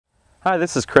Hi,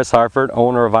 this is Chris Harford,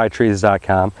 owner of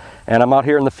iTrees.com, and I'm out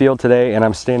here in the field today and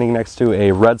I'm standing next to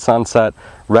a red sunset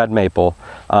red maple.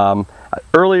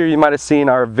 Earlier you might have seen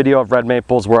our video of red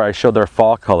maples where I showed their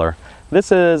fall color.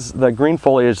 This is the green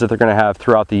foliage that they're going to have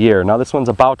throughout the year. Now this one's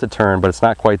about to turn, but it's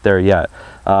not quite there yet.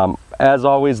 As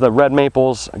always, the red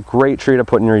maples, a great tree to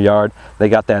put in your yard. They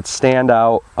got that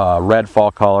standout red fall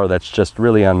color that's just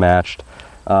really unmatched.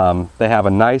 They have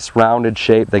a nice rounded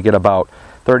shape. They get about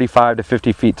 35 to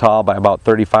 50 feet tall by about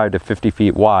 35 to 50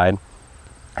 feet wide.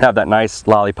 Have that nice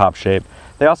lollipop shape.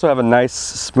 They also have a nice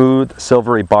smooth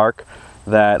silvery bark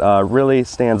that really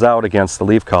stands out against the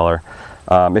leaf color.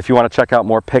 If you want to check out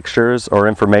more pictures or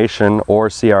information or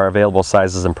see our available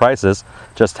sizes and prices,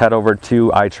 just head over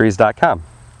to iTrees.com.